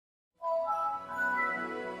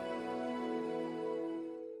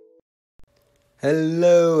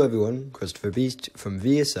Hello everyone, Christopher Beast from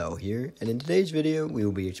VSL here, and in today's video we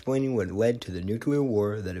will be explaining what led to the nuclear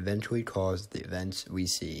war that eventually caused the events we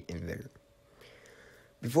see in Vigor.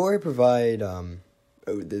 Before I provide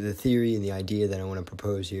the theory and the idea that I want to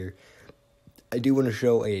propose here, I do want to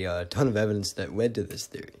show a ton of evidence that led to this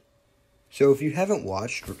theory. So if you haven't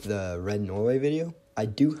watched the Red Norway video, I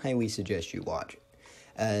do highly suggest you watch it,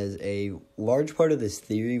 as a large part of this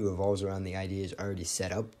theory revolves around the ideas already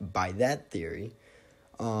set up by that theory,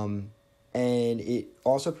 and it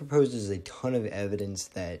also proposes a ton of evidence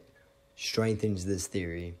that strengthens this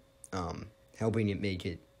theory, helping it make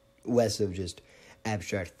it less of just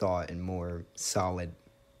abstract thought and more solid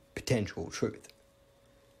potential truth.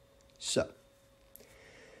 So,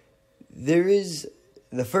 there is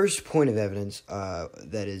the first point of evidence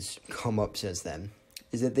that has come up since then,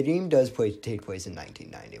 is that the game does take place in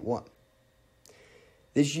 1991.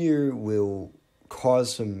 This year will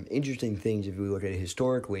cause some interesting things if we look at it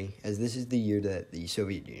historically, as this is the year that the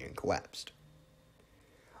Soviet Union collapsed.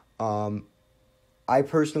 I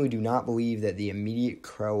personally do not believe that the immediate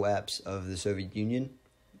collapse of the Soviet Union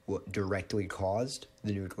directly caused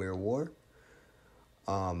the nuclear war,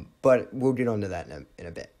 but we'll get onto that in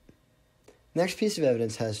a bit. Next piece of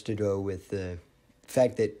evidence has to do with the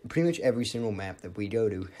fact that pretty much every single map that we go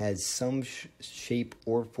to has some shape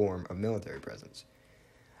or form of military presence.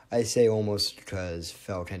 I say almost because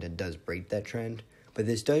Felkenta does break that trend, but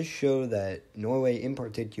this does show that Norway in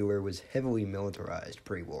particular was heavily militarized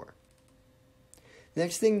pre-war. The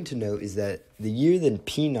next thing to note is that the year that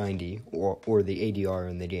P90, or the ADR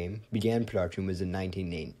in the game, began production was in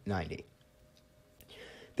 1990.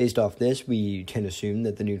 Based off this, we can assume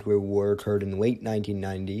that the nuclear war occurred in late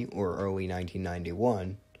 1990 or early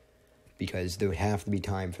 1991, because there would have to be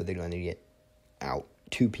time for the gun to get out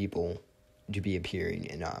to people to be appearing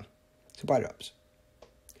in supply drops.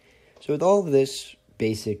 So with all of this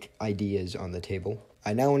basic ideas on the table,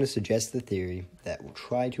 I now want to suggest the theory that will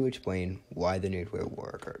try to explain why the nuclear war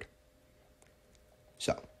occurred.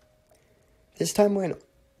 So, this timeline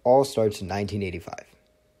all starts in 1985.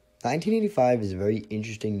 1985 is a very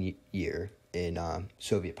interesting year in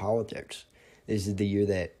Soviet politics. This is the year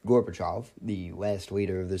that Gorbachev, the last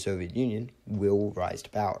leader of the Soviet Union, will rise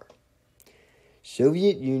to power.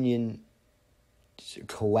 Soviet Union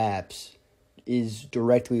collapse is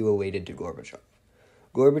directly related to Gorbachev.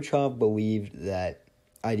 Gorbachev believed that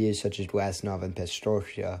ideas such as Glasnost and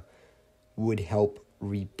Perestroika would help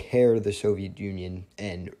repair the Soviet Union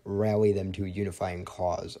and rally them to a unifying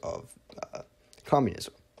cause of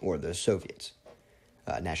communism, or the Soviets'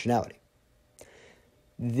 nationality.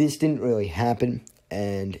 This didn't really happen,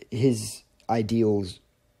 and his ideals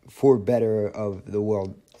for better of the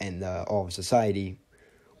world and all of society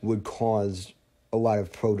would cause a lot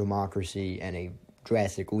of pro-democracy and a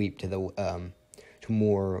drastic leap to to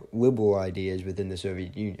more liberal ideas within the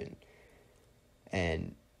Soviet Union.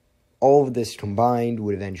 And all of this combined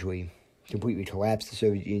would eventually completely collapse the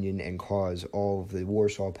Soviet Union and cause all of the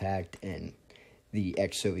Warsaw Pact and the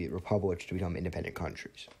ex-Soviet republics to become independent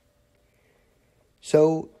countries.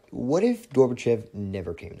 So, what if Gorbachev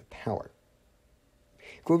never came to power?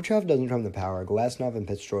 If Gorbachev doesn't come to power, Glasnost and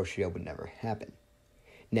Perestroika would never happen.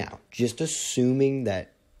 Now, just assuming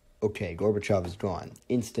that, okay, Gorbachev is gone,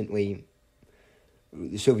 instantly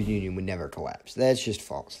the Soviet Union would never collapse. That's just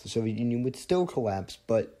false. The Soviet Union would still collapse,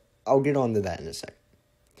 but I'll get on to that in a second.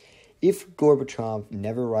 If Gorbachev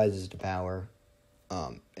never rises to power,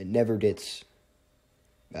 and never gets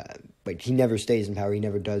he never stays in power, he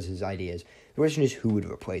never does his ideas, the question is who would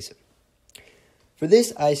replace him. For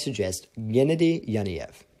this, I suggest Gennady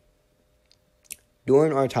Yanev.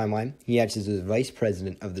 During our timeline, he acts as the vice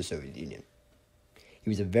president of the Soviet Union. He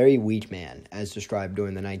was a very weak man, as described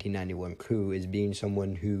during the 1991 coup as being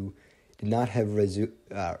someone who did not have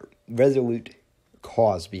resolute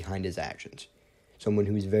cause behind his actions. Someone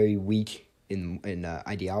who was very weak in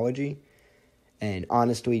ideology, and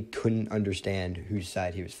honestly couldn't understand whose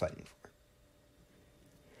side he was fighting for.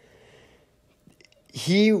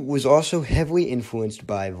 He was also heavily influenced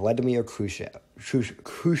by Vladimir Khrushchev.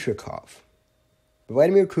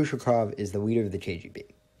 Vladimir Khrushchev is the leader of the KGB,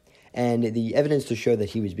 and the evidence to show that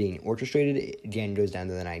he was being orchestrated again goes down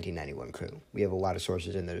to the 1991 coup. We have a lot of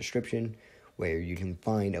sources in the description where you can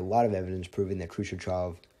find a lot of evidence proving that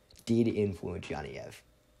Khrushchev did influence Yanev,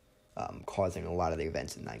 causing a lot of the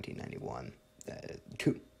events in 1991.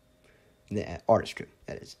 Coup. The artist coup,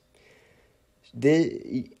 that is.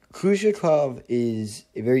 Khrushchev is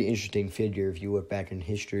a very interesting figure if you look back in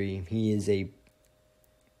history. He is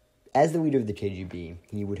as the leader of the KGB,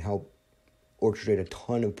 he would help orchestrate a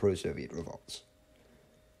ton of pro-Soviet revolts.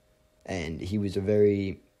 And he was a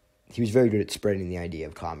very he was very good at spreading the idea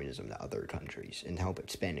of communism to other countries and help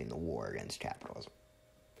expanding the war against capitalism.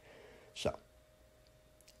 So,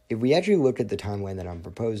 if we actually look at the timeline that I'm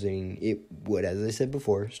proposing, it would, as I said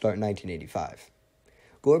before, start in 1985.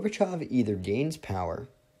 Gorbachev either gains power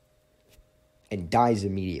and dies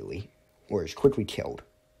immediately, or is quickly killed,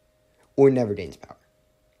 or never gains power.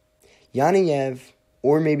 Yanayev,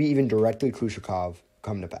 or maybe even directly Khrushchev,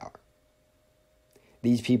 come to power.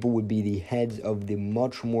 These people would be the heads of the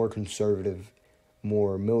much more conservative,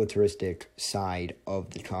 more militaristic side of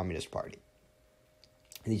the Communist Party.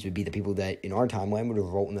 These would be the people that, in our timeline, would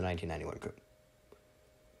revolt in the 1991 coup.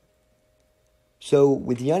 So,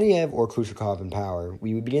 with Yanayev or Khrushchev in power,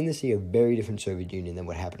 we would begin to see a very different Soviet Union than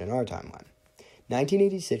what happened in our timeline.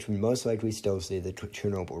 1986 would most likely still see the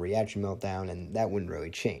Chernobyl reaction meltdown, and that wouldn't really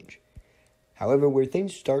change. However, where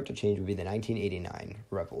things start to change would be the 1989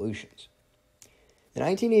 revolutions. The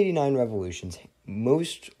 1989 revolutions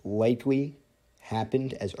most likely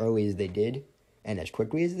happened as early as they did, and as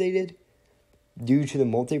quickly as they did, due to the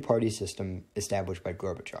multi-party system established by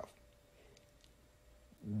Gorbachev.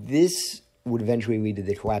 This would eventually lead to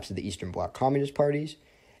the collapse of the Eastern Bloc Communist parties,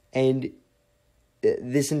 and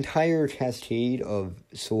this entire cascade of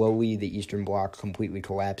slowly the Eastern Bloc completely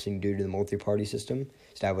collapsing due to the multi-party system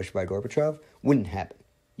established by Gorbachev wouldn't happen.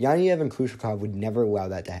 Yanayev and Khrushchev would never allow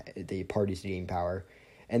the parties to gain power,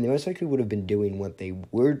 and they most likely would have been doing what they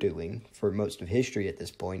were doing for most of history at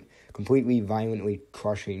this point, completely violently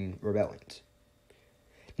crushing rebellions.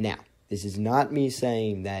 Now, this is not me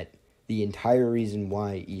saying that the entire reason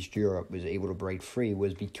why East Europe was able to break free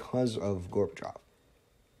was because of Gorbachev.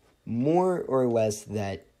 More or less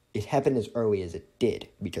that it happened as early as it did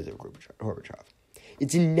because of Gorbachev.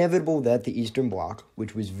 It's inevitable that the Eastern Bloc,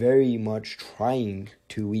 which was very much trying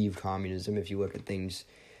to leave communism, if you look at things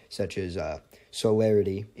such as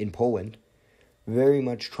Solidarity in Poland, very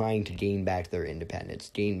much trying to gain back their independence,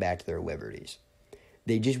 gain back their liberties.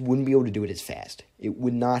 They just wouldn't be able to do it as fast. It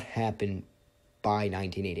would not happen by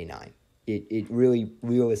 1989. It really,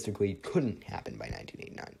 realistically, couldn't happen by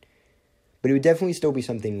 1989. But it would definitely still be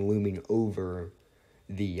something looming over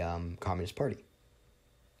the Communist Party.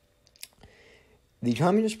 The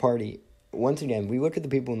Communist Party, once again, we look at the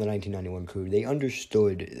people in the 1991 coup, they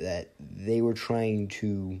understood that they were trying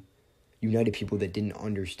to unite a people that didn't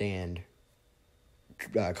understand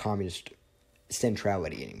communist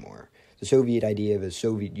centrality anymore. The Soviet idea of a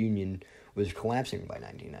Soviet Union was collapsing by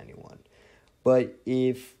 1991. But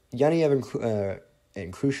if Yanayev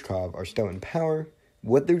and Khrushchev are still in power,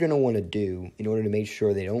 what they're going to want to do in order to make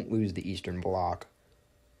sure they don't lose the Eastern Bloc,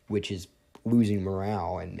 which is losing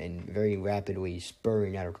morale and very rapidly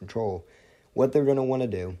spurring out of control, what they're going to want to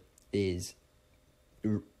do is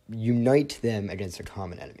unite them against a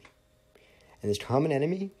common enemy. And this common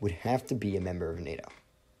enemy would have to be a member of NATO.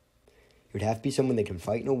 It would have to be someone that can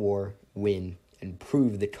fight in a war, win, and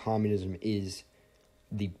prove that communism is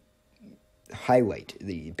the highlight,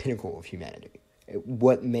 the pinnacle of humanity.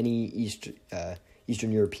 What many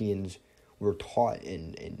Eastern Europeans were taught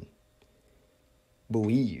and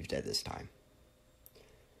believed at this time.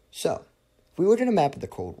 So, if we look at a map of the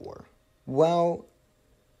Cold War, well,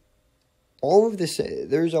 all of this,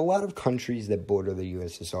 there's a lot of countries that border the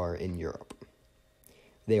USSR in Europe.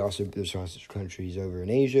 There's also countries over in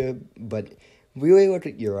Asia, but if we really look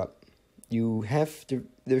at Europe, you have to,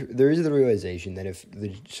 there is the realization that if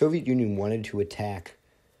the Soviet Union wanted to attack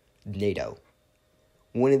NATO,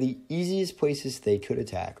 one of the easiest places they could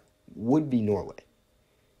attack would be Norway.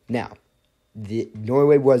 Now,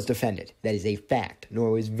 Norway was defended. That is a fact.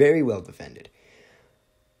 Norway is very well defended.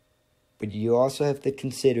 But you also have to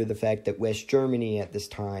consider the fact that West Germany at this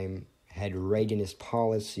time had Reaganist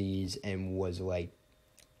policies and was,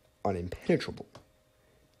 unimpenetrable.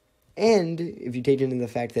 And if you take into the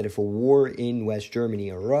fact that if a war in West Germany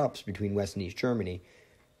erupts between West and East Germany,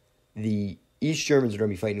 the East Germans are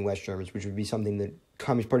going to be fighting West Germans, which would be something that the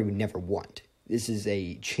Communist Party would never want. This is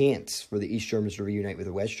a chance for the East Germans to reunite with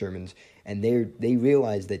the West Germans, and they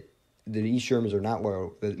realize that the East Germans are not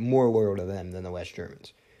more loyal to them than the West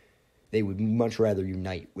Germans. They would much rather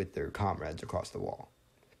unite with their comrades across the wall.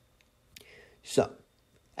 So,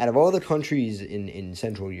 out of all the countries in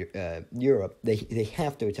Central Europe, they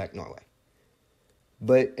have to attack Norway.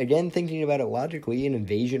 But again, thinking about it logically, an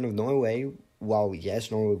invasion of Norway, while yes,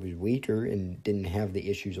 Norway was weaker and didn't have the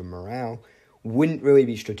issues of morale, wouldn't really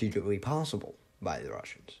be strategically possible by the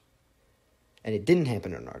Russians. And it didn't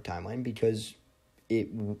happen in our timeline because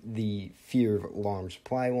the fear of long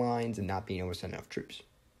supply lines and not being able to send enough troops.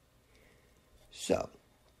 So,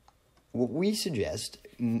 what we suggest,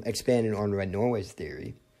 expanding on Red Norway's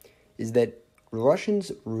theory, is that The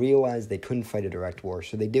Russians realized they couldn't fight a direct war,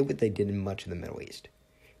 so they did what they did in much of the Middle East.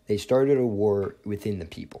 They started a war within the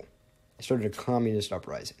people. They started a communist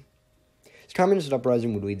uprising. This communist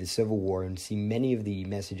uprising would lead to civil war, and see many of the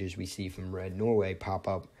messages we see from Red Norway pop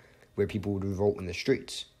up where people would revolt in the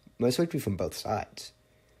streets, most likely from both sides.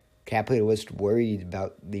 Capitalists worried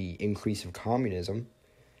about the increase of communism,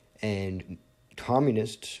 and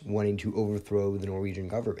communists wanting to overthrow the Norwegian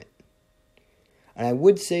government. And I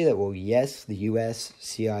would say that, well, yes, the US,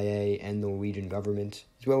 CIA, and the Norwegian government,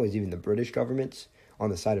 as well as even the British governments on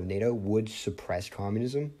the side of NATO, would suppress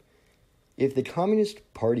communism. If the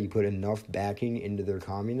Communist Party put enough backing into their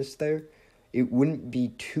communists there, it wouldn't be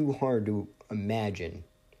too hard to imagine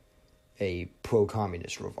a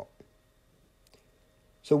pro-communist revolt.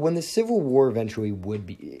 So when the Civil War eventually would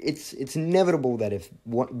be, it's inevitable that if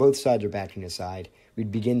both sides are backing a side,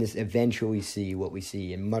 we'd begin to eventually see what we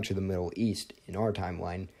see in much of the Middle East in our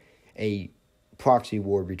timeline, a proxy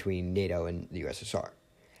war between NATO and the USSR.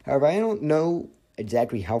 However, I don't know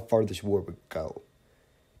exactly how far this war would go,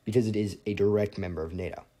 because it is a direct member of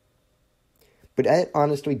NATO. But that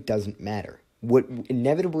honestly doesn't matter. What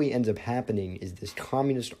inevitably ends up happening is this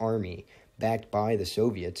communist army, backed by the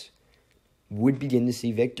Soviets, would begin to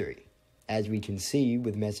see victory, as we can see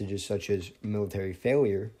with messages such as military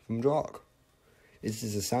failure from Drog. This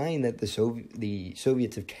is a sign that the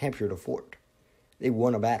Soviets have captured a fort. They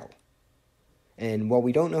won a battle. And while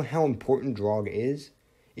we don't know how important Drog is,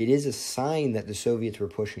 it is a sign that the Soviets were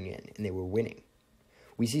pushing in and they were winning.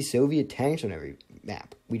 We see Soviet tanks on every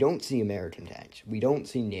map. We don't see American tanks. We don't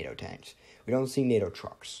see NATO tanks. We don't see NATO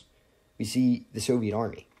trucks. We see the Soviet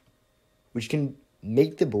army, which can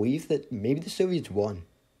make the belief that maybe the Soviets won.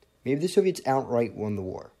 Maybe the Soviets outright won the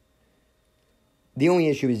war. The only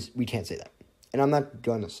issue is we can't say that. And I'm not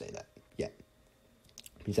going to say that yet,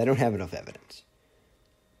 because I don't have enough evidence.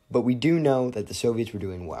 But we do know that the Soviets were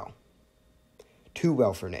doing well. Too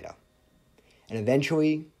well for NATO. And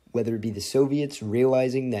eventually, whether it be the Soviets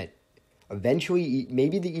realizing that eventually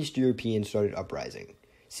maybe the East Europeans started uprising,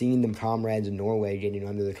 seeing them comrades in Norway getting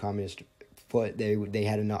under the communist foot, they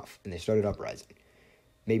had enough, and they started uprising.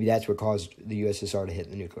 Maybe that's what caused the USSR to hit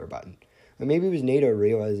the nuclear button. Or maybe it was NATO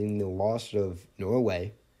realizing the loss of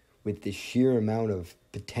Norway with the sheer amount of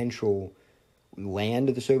potential land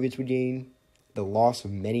the Soviets would gain, the loss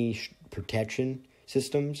of many protection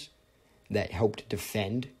systems that helped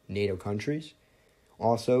defend NATO countries.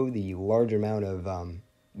 Also, the large amount of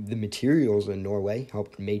the materials in Norway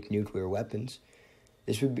helped make nuclear weapons.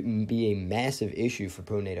 This would be a massive issue for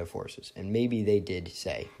pro-NATO forces, and maybe they did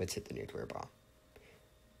say, let's hit the nuclear bomb.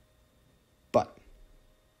 But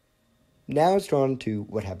now it's drawn to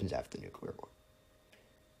what happens after the nuclear war.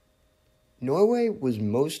 Norway was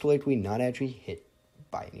most likely not actually hit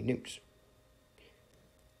by any nukes.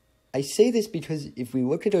 I say this because if we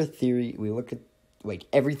look at our theory, we look at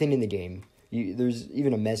everything in the game, there's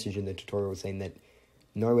even a message in the tutorial saying that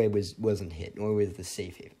Norway wasn't hit. Norway was the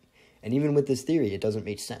safe haven. And even with this theory, it doesn't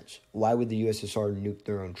make sense. Why would the USSR nuke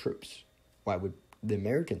their own troops? Why would the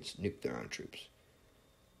Americans nuke their own troops?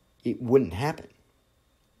 It wouldn't happen.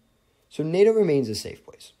 So NATO remains a safe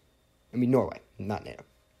place. I mean, Norway, not NATO.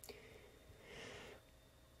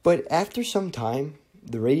 But after some time,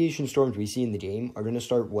 the radiation storms we see in the game are going to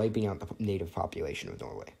start wiping out the native population of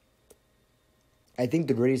Norway. I think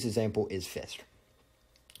the greatest example is Fisk.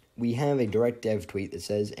 We have a direct dev tweet that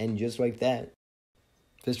says, and just like that,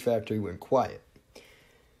 Fisk Factory went quiet.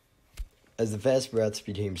 As the fast breaths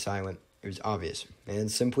became silent, it was obvious, man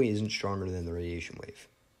simply isn't stronger than the radiation wave.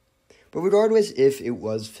 But regardless if it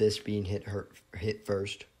was Fisk being hit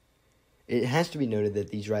first, it has to be noted that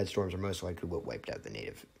these rad storms are most likely what wiped out the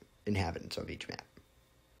native inhabitants of each map.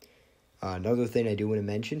 Another thing I do want to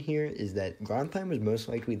mention here is that Grontheim was most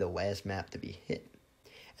likely the last map to be hit,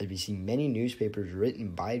 as we see many newspapers written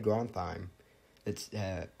by Grontheim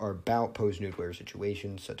that are about post-nuclear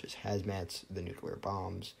situations, such as hazmats, the nuclear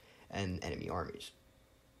bombs, and enemy armies.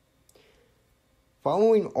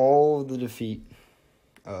 Following all the defeat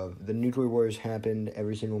of the nuclear wars happened,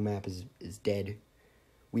 every single map is dead,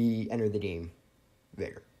 we enter the game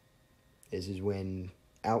Vigor. This is when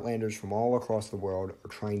Outlanders from all across the world are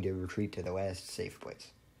trying to retreat to the last safe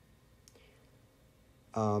place.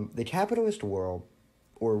 The capitalist world,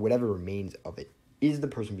 or whatever remains of it, is the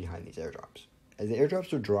person behind these airdrops, as the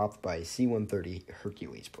airdrops are dropped by C-130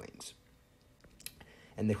 Hercules planes.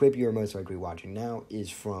 And the clip you're most likely watching now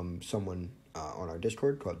is from someone on our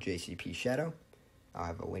Discord called JCPShadow. I'll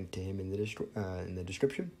have a link to him in the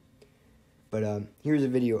description. But here's a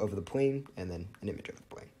video of the plane, and then an image of the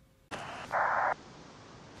plane.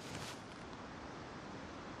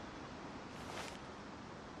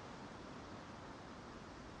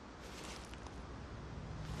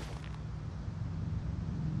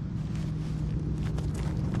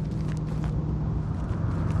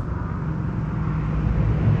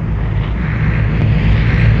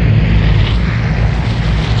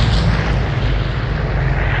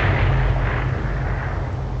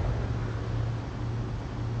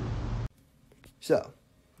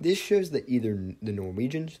 This shows that either the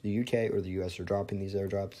Norwegians, the UK, or the US are dropping these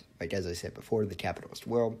airdrops, like as I said before, the capitalist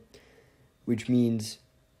world, which means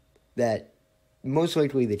that most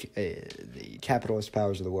likely the capitalist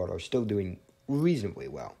powers of the world are still doing reasonably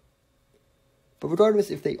well. But regardless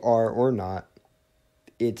if they are or not,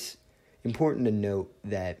 it's important to note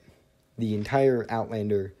that the entire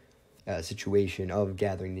Outlander situation of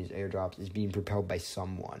gathering these airdrops is being propelled by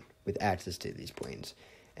someone with access to these planes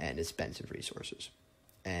and expensive resources.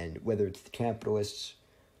 And whether it's the capitalists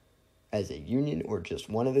as a union or just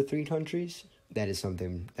one of the three countries, that is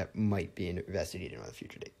something that might be investigated on a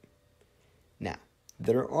future date. Now,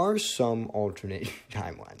 there are some alternate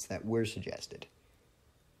timelines that were suggested.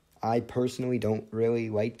 I personally don't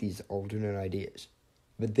really like these alternate ideas,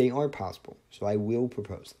 but they are possible, so I will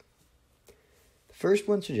propose them. The first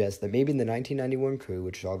one suggests that maybe the 1991 coup,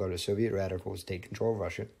 which saw the Soviet radicals take control of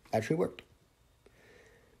Russia, actually worked.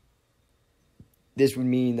 This would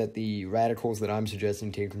mean that the radicals that I'm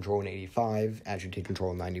suggesting take control in 85 actually take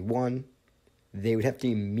control in 91. They would have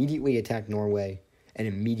to immediately attack Norway and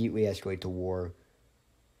immediately escalate the war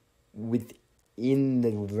within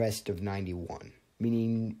the rest of 91.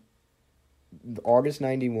 Meaning August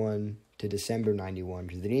 91 to December 91,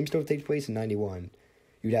 because the game still takes place in 91,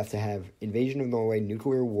 you'd have to have invasion of Norway,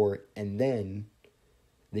 nuclear war, and then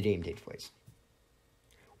the game takes place.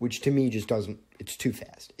 Which to me just doesn't, it's too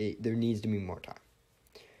fast. There needs to be more time.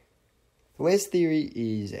 The last theory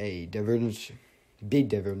is a divergence, big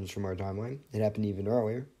divergence from our timeline. It happened even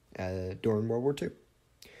earlier, during World War II.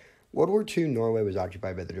 World War II, Norway was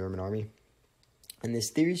occupied by the German army. And this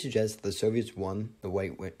theory suggests that the Soviets won the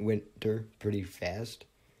White Winter pretty fast,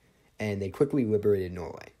 and they quickly liberated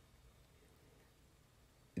Norway.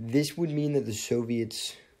 This would mean that the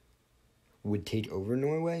Soviets would take over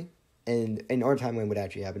Norway, and our timeline what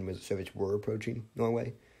actually happened was the Soviets were approaching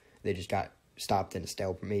Norway. They just got stopped in a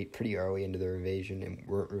stalemate pretty early into their invasion and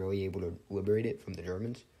weren't really able to liberate it from the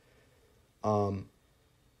Germans.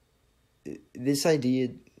 This idea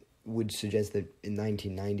would suggest that in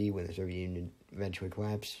 1990, when the Soviet Union eventually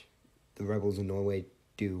collapsed, the rebels in Norway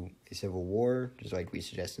do a civil war, just like we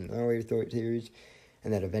suggested in earlier theories,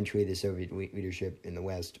 and that eventually the Soviet leadership in the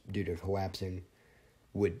West, due to collapsing,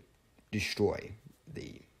 would destroy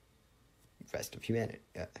the rest of humanity.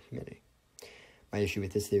 My issue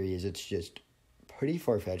with this theory is it's just pretty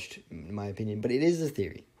far-fetched, in my opinion, but it is a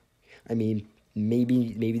theory. I mean,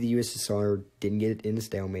 maybe the USSR didn't get in a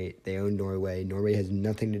stalemate. They own Norway. Norway has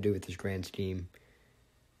nothing to do with this grand scheme.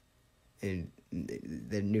 And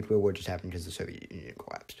the nuclear war just happened because the Soviet Union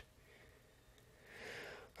collapsed.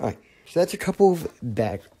 Alright, so that's a couple of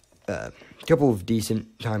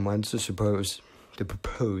decent timelines to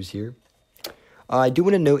propose here. I do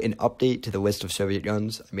want to note an update to the list of Soviet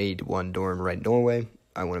guns. I made one during Red Norway.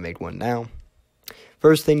 I want to make one now.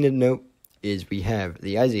 First thing to note is we have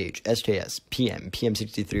the IZH, SKS, PM,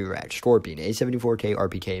 PM63 Rack, Scorpion, A74K,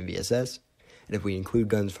 RPK, and VSS. And if we include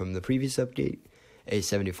guns from the previous update,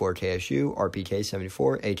 A74 KSU, RPK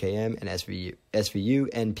 74, AKM, and SVU,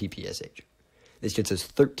 and PPSH. This gets us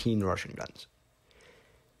 13 Russian guns.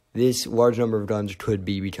 This large number of guns could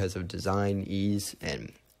be because of design, ease,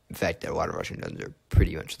 and the fact that a lot of Russian guns are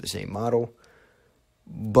pretty much the same model.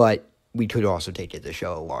 But we could also take it to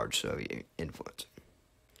show a large Soviet influence.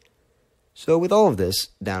 So with all of this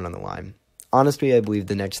down on the line, honestly, I believe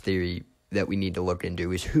the next theory that we need to look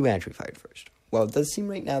into is who actually fired first. Well, it does seem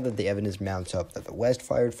right now that the evidence mounts up that the West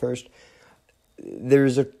fired first.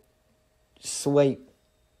 There's a slight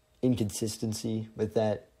inconsistency with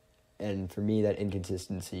that, and for me, that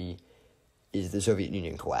inconsistency is the Soviet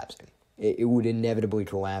Union collapsing. It would inevitably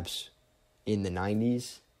collapse in the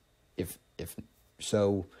 90s, if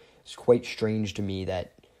so. It's quite strange to me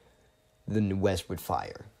that the West would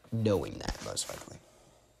fire, knowing that, most likely.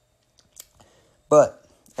 But,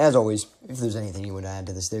 as always, if there's anything you want to add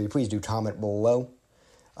to this theory, please do comment below.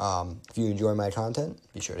 If you enjoy my content,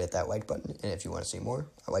 be sure to hit that like button. And if you want to see more,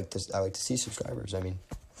 I like to see subscribers. I mean,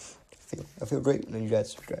 I feel great when you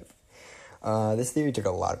guys subscribe. This theory took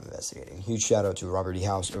a lot of investigating. Huge shout out to Robert E.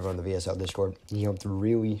 House over on the VSL Discord. He helped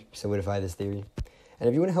really solidify this theory. And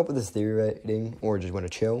if you want to help with this theory writing, or just want to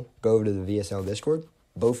chill, go over to the VSL Discord.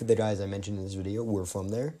 Both of the guys I mentioned in this video were from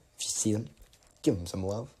there. If you see them, give them some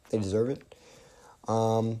love. They deserve it.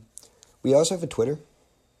 We also have a Twitter.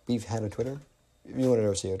 We've had a Twitter. If you want to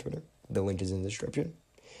go see our Twitter, the link is in the description.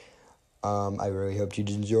 I really hope you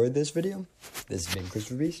enjoyed this video. This has been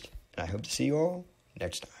Christopher Beast, and I hope to see you all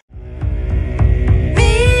next time.